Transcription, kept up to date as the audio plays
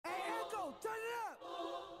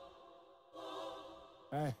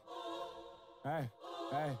Hey, hey,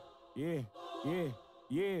 hey, yeah, yeah,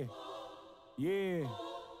 yeah, yeah,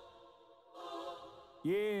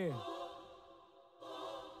 yeah.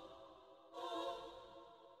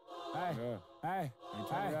 Hey, hey,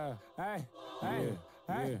 hey,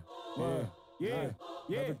 hey, yeah.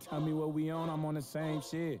 Never tell me what we on, I'm on the same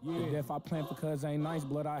shit. The death I plan for cuz ain't nice,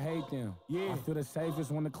 blood, I hate them. I feel the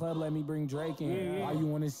safest when the club let me bring Drake in. Why you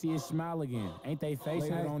wanna see it smile again? Ain't they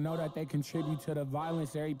facing it? Don't know that they contribute to the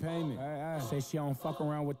violence every payment. Say she don't fuck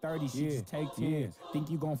around with 30, she just take 10s. Think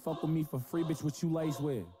you gon' fuck with me for free, bitch, what you lace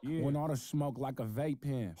with? When all the smoke like a vape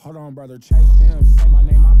pen. Hold on, brother, chase them. Say my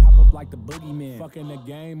name, I pop up like the Boogieman. Fucking the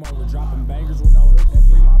game over, dropping bangers with no hooks. And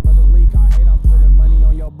free my brother Leak, I hate I'm putting money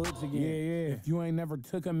on your books again. If you ain't never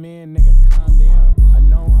took a man, nigga, calm down. I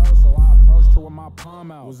know her, so I approached her with my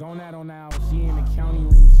palm out. Was on that LC in the county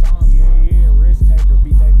ring song. Risk taker,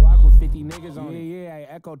 beat they block with 50 niggas on it. Hey,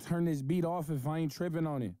 Echo, turn this beat off if I ain't tripping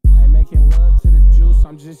on it. Ain't making love to the juice,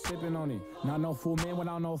 I'm just sipping on it. Not no full man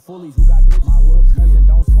without no fullies who got glitches. My little cousin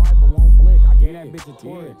don't slide but won't blick. I gave that bitch a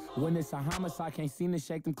tour. When it's a homicide, can't seem to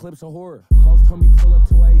shake them clips of horror. Folks told me pull up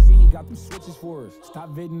to AZ, he got them switches for us. Stop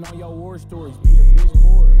viding on your war stories, be a bitch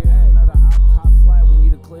bored. Another top flight, we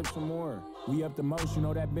need to clip some more. We up the most, you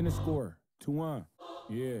know that been a score. 2-1.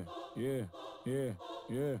 Yeah.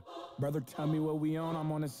 Brother, tell me what we on,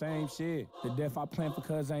 I'm on the same shit. The death I plan for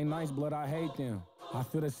cuz ain't nice, blood, I hate them. I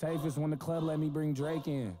feel the safest when the club let me bring Drake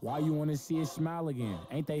in. Why you wanna see it smile again?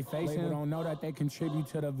 Ain't they facing it? Don't know that they contribute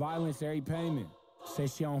to the violence every payment. Say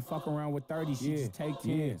she don't fuck around with 30, she just take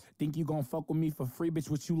 10s. Think you gon' fuck with me for free, bitch,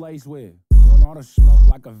 what you lace with? When all the smoke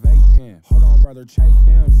like a vape pen. Hold on, brother, chase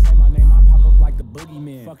him. Say my name, I pop up like the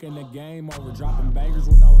Boogieman. Fucking the game over, dropping bangers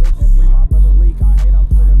with no hooks. And free my brother Leak, I hate I'm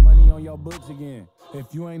putting money on your books again.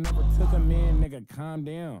 If you ain't never took a man, nigga, calm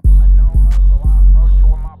down. I know her, so I approached her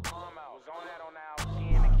with my palm out. Was on that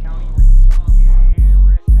LC in the county ring song.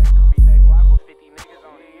 Risk taker, beat they block with 50 niggas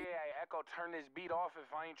on it. Hey, Echo, turn this beat off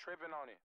if I ain't tripping on it.